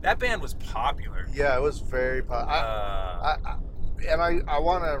that band was popular. yeah, it was very. I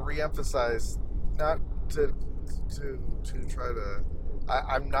want to reemphasize, not to try to.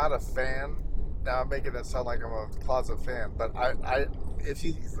 I'm not a fan. Now I'm making it sound like I'm a closet fan, but if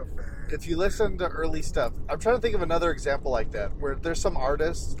you listen to early stuff, I'm trying to think of another example like that where there's some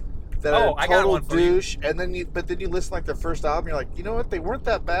artists that are I got total one for you. douche, and then you listen like their first album, you're like, you know what, they weren't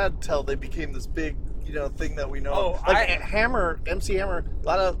that bad till they became this big thing that we know. Oh, Like MC Hammer, a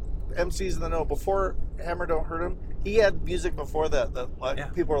lot of MCs in the know before Hammer Don't Hurt Him. He had music before that Yeah.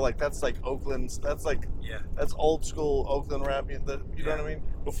 people are like, that's like Oakland's, that's old school Oakland rap. You know what I mean?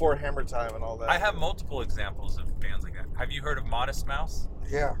 Before Hammer Time and all that. I have multiple examples of bands like that. Have you heard of Modest Mouse?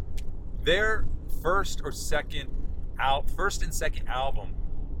 Yeah. Their first and second album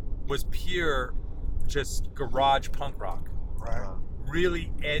was pure just garage punk rock. Right.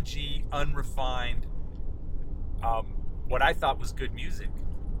 Really edgy, unrefined, what I thought was good music.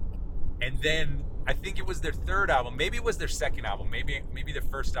 And then I think it was their third album. Maybe it was their second album. Maybe their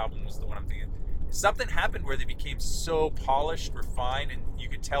first album was the one I'm thinking. Something happened where they became so polished, refined, and you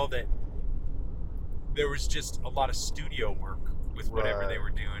could tell that there was just a lot of studio work with whatever they were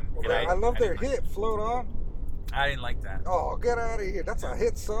doing. And I love their didn't like hit, Float On. I didn't like that. Oh, get out of here. That's a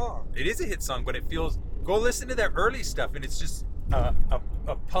hit song. It is a hit song, but it feels... Go listen to their early stuff, and it's just a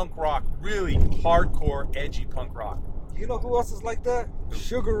punk rock, really hardcore, edgy punk rock. You know who else is like that?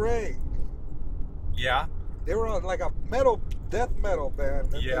 Sugar Ray. Yeah? They were on like a death metal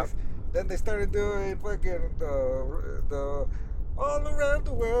band. Yeah. Then they started doing fucking the all around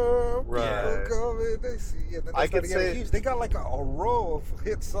the world. Right. People come and they see. And then I they could started getting say- huge. They got like a row of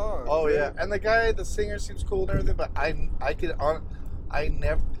hit songs. Oh man. yeah, and the singer seems cool and everything, but I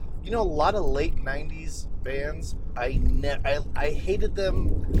never, a lot of late '90s bands. I hated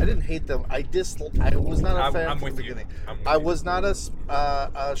them. I didn't hate them. I was not a fan I'm from with the you. beginning. I'm with I you. was not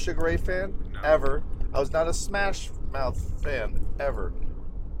a Sugar Ray fan ever. I was not a Smash Mouth fan ever.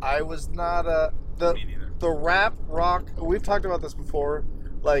 I was not Me neither. the rap rock. We've talked about this before.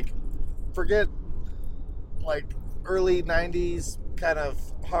 Like, forget like early '90s kind of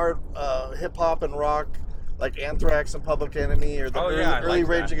hard hip hop and rock, like Anthrax and Public Enemy, or the early like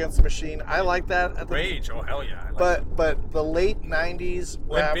Rage that. Against the Machine. I like that. Rage, oh hell yeah. I like But the late '90s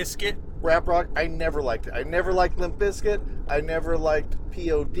Limp Bizkit. rap rock, I never liked it. I never liked Limp Bizkit. I never liked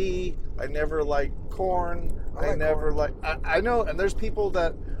POD. I never liked Korn. I know, and there's people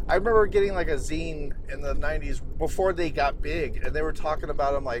that I remember getting like a zine in the '90s before they got big, and they were talking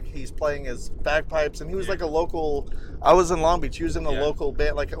about him like he's playing his bagpipes, and he was like a local. I was in Long Beach. He was in a local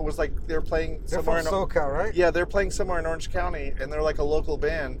band. Like it was like they're playing They're somewhere from SoCal, right? Yeah, they're playing somewhere in Orange County, and they're like a local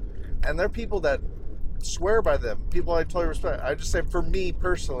band, and they're people that swear by them. People I totally respect. I just say for me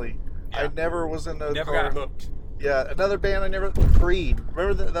personally, I never was into. Never got hooked. Yeah, another band I never. Creed.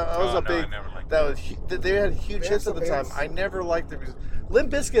 Remember that was a big. I never liked That was they had huge They hits had at the some time. hits. I never liked their music.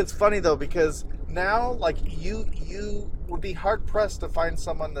 Limp Bizkit's funny though because now like you would be hard pressed to find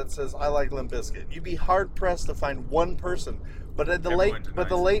someone that says I like Limp Bizkit. You'd be hard pressed to find one person. But in the late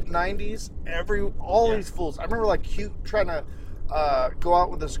 '90s, these fools. I remember like cute trying to go out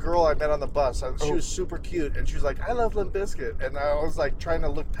with this girl I met on the bus. She was super cute, and she was like, "I love Limp Bizkit," and I was like trying to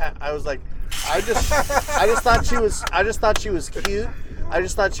look past. I was like, I just thought she was cute. I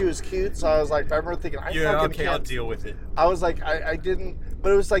just thought she was cute. So I was like, I remember thinking, I'll deal with it. I was like, I didn't,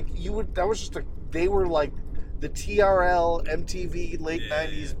 but it was like that was just they were like the TRL MTV late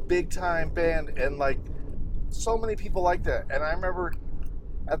 '90s big time band, and like so many people liked that. And I remember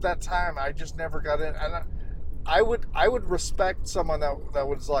at that time, I just never got in. And I would respect someone that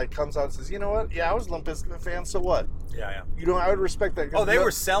was like comes out and says, you know what? Yeah, I was a Limp Bizkit fan. So what? Yeah. I would respect that. Oh, they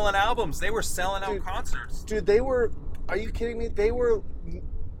were selling albums. They were selling out concerts. Dude, they were. Are you kidding me? They were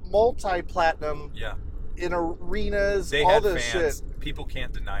multi-platinum. Yeah. In arenas, They all had this fans. shit. People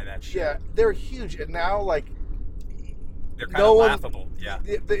can't deny that shit. Yeah, they're huge, and now like they're kind of laughable. Yeah.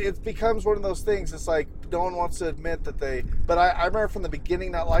 It becomes one of those things. It's like no one wants to admit that they. But I remember from the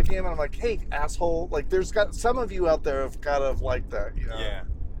beginning not liking him, and I'm like, hey, asshole! Like, there's got some of you out there have kind of like that, you know. Yeah.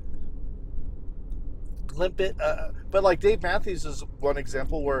 Limp it, but like Dave Matthews is one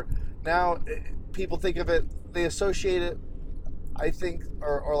example where now people think of it, they associate it. I think,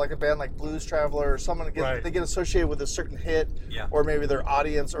 or like a band like Blues Traveler or someone they get associated with a certain hit, or maybe their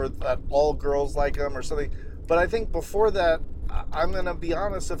audience, or that all girls like them or something. But I think before that, I'm gonna be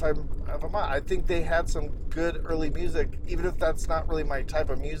honest. If I'm I think they had some good early music, even if that's not really my type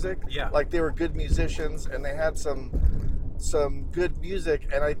of music. Yeah. Like they were good musicians and they had some good music,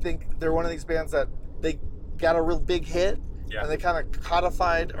 and I think they're one of these bands that they got a real big hit. Yeah. And they kind of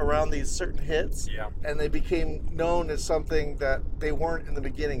codified around these certain hits, and they became known as something that they weren't in the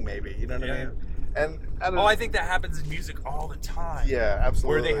beginning, maybe. You know what I mean? And I think that happens in music all the time. Yeah,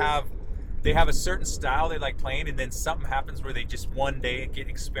 absolutely. Where they have a certain style they like playing, and then something happens where they just one day get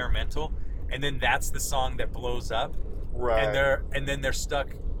experimental, and then that's the song that blows up. Right. And then they're stuck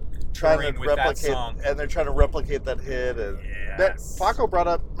trying to with that replicate, song. and they're trying to replicate that hit. And that Faco brought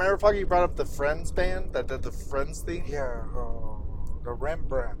up. Remember, Faco brought up the Friends band that did the Friends theme. Yeah, the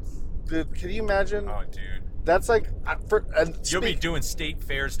Rembrandts. Dude, can you imagine? Oh, dude. That's like You'll be doing state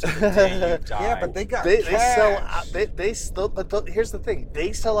fairs to the day you die. Yeah, but they got they cash. sell out, they still. But here's the thing: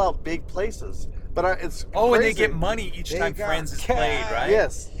 they sell out big places. But it's Oh, and they crazy. get money each They time got Friends is cash. played, right?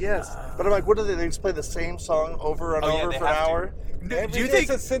 Yes. But I'm like, what do they? They just play the same song over and over they for an have to. hour. Do you think?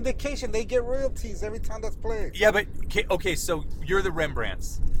 It's a syndication? They get royalties every time that's played. Yeah, but okay, so you're the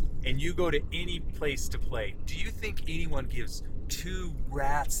Rembrandts, and you go to any place to play. Do you think anyone gives two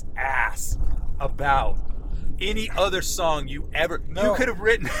rats' ass about any other song you ever? No. You could have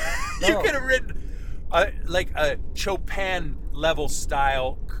written. You No. could have written like a Chopin level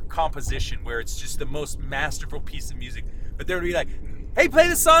style composition where it's just the most masterful piece of music. But they would be like, "Hey, play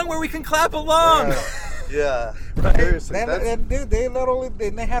the song where we can clap along." Yeah. Right? Seriously, And dude, they not only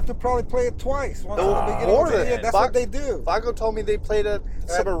they have to probably play it twice. Once No, at the beginning, more once at the than end. That's that. what they do. Faco told me they played at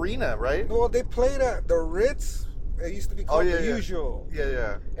some arena, right? No, they played at the Ritz. It used to be called The yeah. Usual.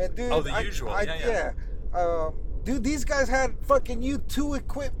 Yeah. And dude, Oh, The Usual. Yeah. Dude, these guys had fucking U2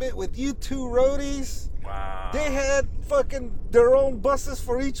 equipment with U2 roadies. Wow. They had fucking their own buses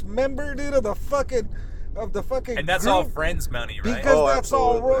for each member, dude, of the fucking And that's group. all Friends money, right? Because Oh, that's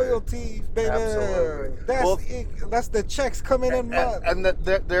all absolutely. royalties, baby. Absolutely. That's Well, that's the checks coming in months. And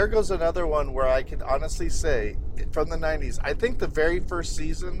there goes another one where I can honestly say, from the 90s, I think the very first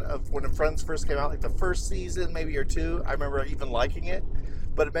season of when Friends first came out, like the first season maybe or two, I remember even liking it.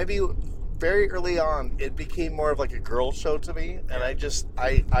 But maybe very early on, it became more of like a girl show to me. And I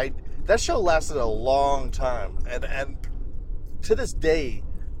that show lasted a long time. And to this day,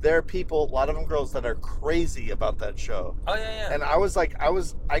 there are people, a lot of them girls, that are crazy about that show. Oh yeah. And I was like, I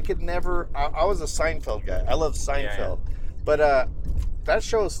was a Seinfeld guy. I love Seinfeld. But that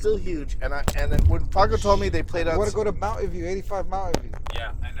show is still huge. And then when Faco told me they played I on... want to go to Mountain View, 85 Mountain View.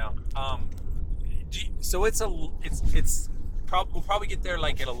 Yeah, I know. So we'll probably get there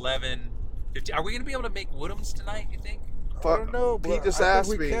like at 11:50. Are we gonna be able to make Woodham's tonight? You think? I don't know, but Pete just I asked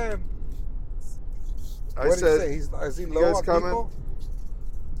think we me. can. I What did said, he say? Is he "You low guys on coming?" people?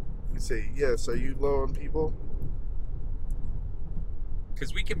 You say, yes, are you low on people?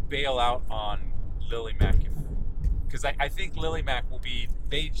 Because we can bail out on Lily Mac. Because I think Lily Mac will be.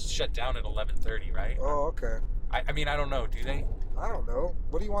 They shut down at 11:30, right? Oh, okay. I mean, I don't know. Do they? I don't know.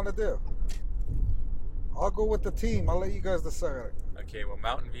 What do you want to do? I'll go with the team. I'll let you guys decide. Okay. Well,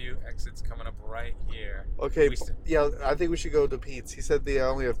 Mountain View exit's coming up right here. Okay, We st- yeah, I think we should go to Pete's. He said they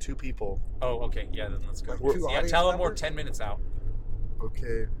only have 2 people. Oh, okay. Yeah, then let's go. Like two Yeah, audience tell them we're members? 10 minutes out.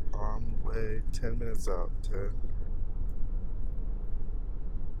 Okay, on the way, 10 minutes out. 10.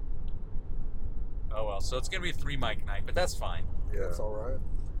 Oh well. So it's gonna be a 3-mic night, but that's fine. Yeah. It's all right.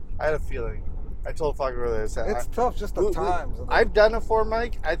 I had a feeling. I told Faco earlier. I said, It's tough, just the times. I've done a 4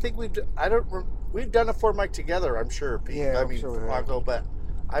 mic. I think we've done a 4 mic together. I'm sure, Pete. Yeah, I I'm mean, sure we have. Faco, but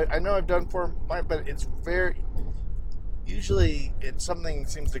I know I've done 4 mic, but it's very. Usually, something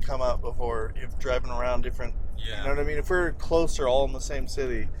seems to come up before if driving around different. Yeah. You know what I mean? If we're closer, all in the same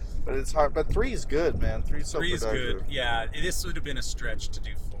city, but it's hard. But 3 is good, man. 3 is so 3 is productive. good. Yeah. This would have been a stretch to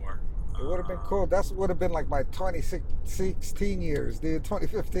do 4. It would have been cool. That would have been like my 2016 years, dude.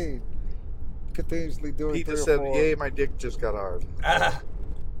 2015. Continuously doing Pete 3 just or said, 4. "Yay, my dick just got hard."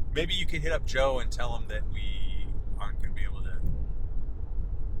 Maybe you could hit up Joe and tell him that we aren't going to be able to.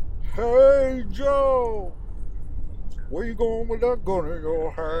 Hey, Joe. Where you going with that gun in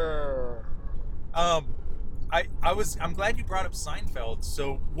your hair? I'm glad you brought up Seinfeld.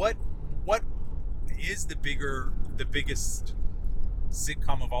 So what is the biggest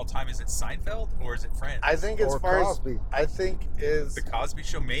sitcom of all time? Is it Seinfeld or is it Friends? I think as Or far Cosby. as I think is The Cosby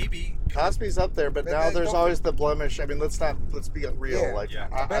Show, maybe. Cosby's up there, but But now then there's don't- always the blemish. I mean, let's be real. Yeah. Like, Yeah.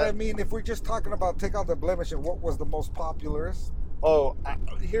 But I mean, if we're just talking about take out the blemish and what was the most popularist?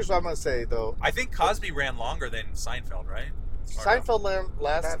 Here's what I'm gonna say though. I think Cosby ran longer than Seinfeld, right? Or no? Seinfeld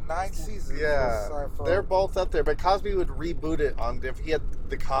last That 9 seasons. Yeah, was Seinfeld. they're both up there, but Cosby would reboot it on different. He had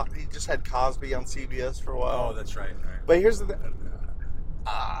he just had Cosby on CBS for a while. Oh, that's right. But here's the thing.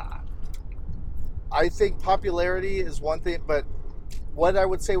 I think popularity is one thing, but what I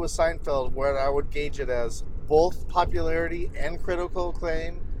would say with Seinfeld, what I would gauge it as both popularity and critical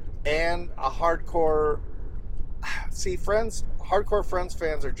acclaim and a hardcore. See, hardcore Friends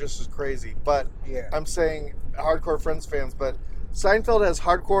fans are just as crazy, but Yeah. I'm saying hardcore Friends fans, but Seinfeld has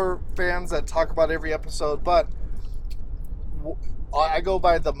hardcore fans that talk about every episode, but I go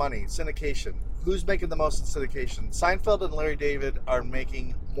by the money, syndication. Who's making the most in syndication? Seinfeld and Larry David are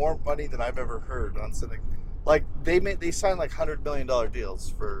making more money than I've ever heard on syndication. Like they signed like $100 million deals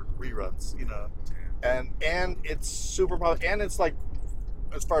for reruns, you know, and it's super popular, and it's like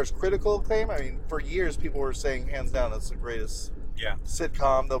as far as critical acclaim. I mean, for years people were saying hands down it's the greatest Yeah.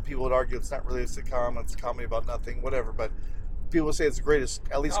 sitcom, though people would argue it's not really a sitcom. It's a comedy about nothing, whatever. But people say it's the greatest,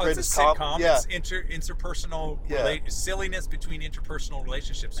 at least greatest it's a sitcom. Yeah. It's interpersonal silliness between interpersonal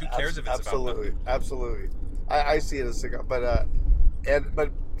relationships. Who cares if it's about nothing? Absolutely. I see it as a sitcom,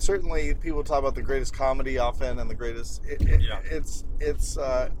 but certainly people talk about the greatest comedy often and the greatest.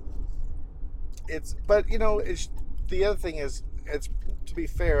 But the other thing is, it's, to be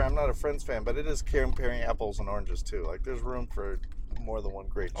fair, I'm not a Friends fan, but it is comparing apples and oranges too. Like there's room for more than one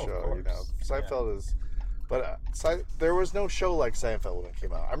great show. Seinfeld is, but there was no show like Seinfeld when it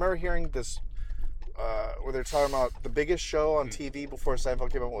came out. I remember hearing this. Where they're talking about the biggest show on TV before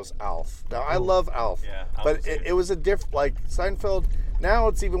Seinfeld came out was Alf. Now, I love Alf, but it was a different, like Seinfeld. Now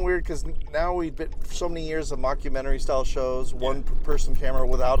it's even weird because now we've been so many years of mockumentary style shows, one person camera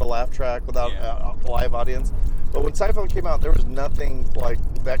without a laugh track, without a live audience. But when Seinfeld came out, there was nothing like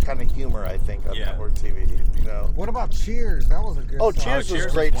that kind of humor, I think, on network TV. What about Cheers? That was a good song. Cheers was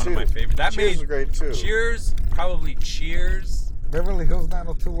great one too. Of my favorites. Cheers was great too. Cheers. Beverly Hills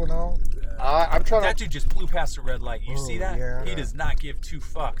 90210. I'm trying that dude just blew past the red light. You see that? Yeah. He does not give two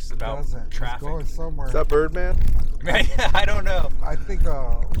fucks about traffic. He's going somewhere. Is that Birdman? I don't know. I think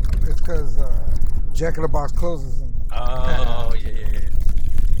it's because Jack in the Box closes. Oh, yeah.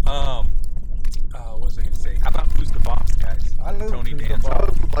 What was I going to say? How about Who's the Boss, guys? I love Tony Who's the Danza.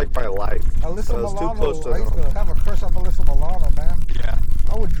 Boss. That was like my life. Alyssa I was Milano. too close to I used to have a crush on Alyssa Milano, man. Yeah.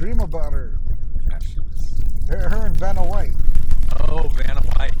 I would dream about her. Yeah, she was... Her and Vanna White. Oh, Vanna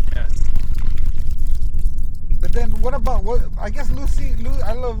White, yes. But then I guess Lucy,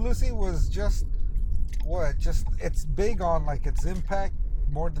 I Love Lucy was just it's big on like its impact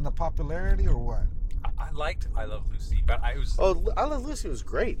more than the popularity, or what? I liked I Love Lucy, but I was... Oh, I Love Lucy was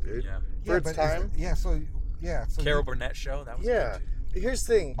great, dude. Yeah. For its time. So Carol Burnett show, that was good too. Here's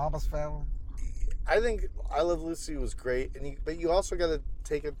the thing. Mama's Family. I think I Love Lucy was great, but you also got to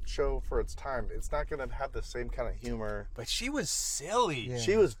take a show for its time. It's not going to have the same kind of humor. But she was silly. Yeah.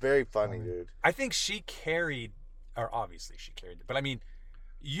 She was very funny, dude. I think she carried, or obviously she carried it, but I mean,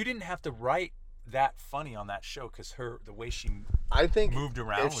 you didn't have to write that funny on that show because the way she moved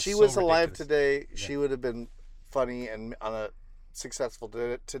around if was she so was alive ridiculous. today, she would have been funny and on a successful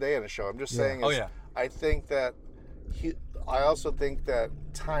today on a show. I'm just saying. I think that I also think that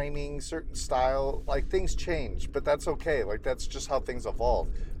timing, certain style, like things change, but that's okay. Like that's just how things evolve.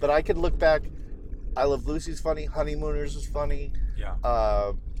 But I could look back. I Love Lucy's funny. Honeymooners is funny. Yeah.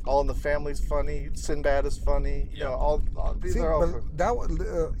 All in the Family's funny. Sinbad is funny. Yeah. All these are all. But that was,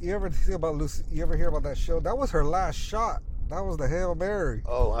 you ever hear about Lucy? You ever hear about that show? That was her last shot. That was the Hail Mary.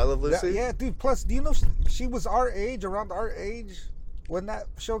 Oh, I Love Lucy. Yeah, dude. Plus, do you know she was around our age when that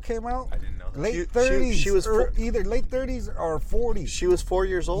show came out? I didn't know that. Late 30s. She was either late 30s or 40s. She was 4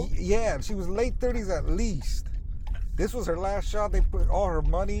 years old. Yeah, she was late 30s at least. This was her last shot. They put all her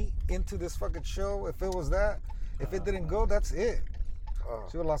money into this fucking show. If it was that, if it didn't go, that's it.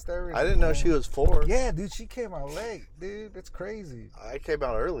 She would have lost everything. I didn't know she was 4. Yeah, dude, she came out late, dude. It's crazy. I came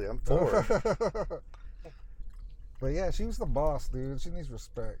out early. I'm 4. But yeah, she was the boss, dude. She needs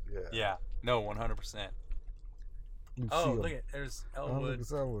respect. Yeah. No, 100%. Oh, look at there's Elwood. Look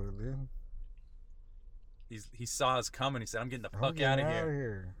at Elwood, dude. He saw us coming. He said, "I'm getting the fuck out of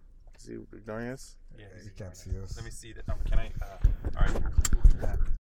here." Is he ignoring us? Yeah, You can't see us. Let me see that. Can I? All right.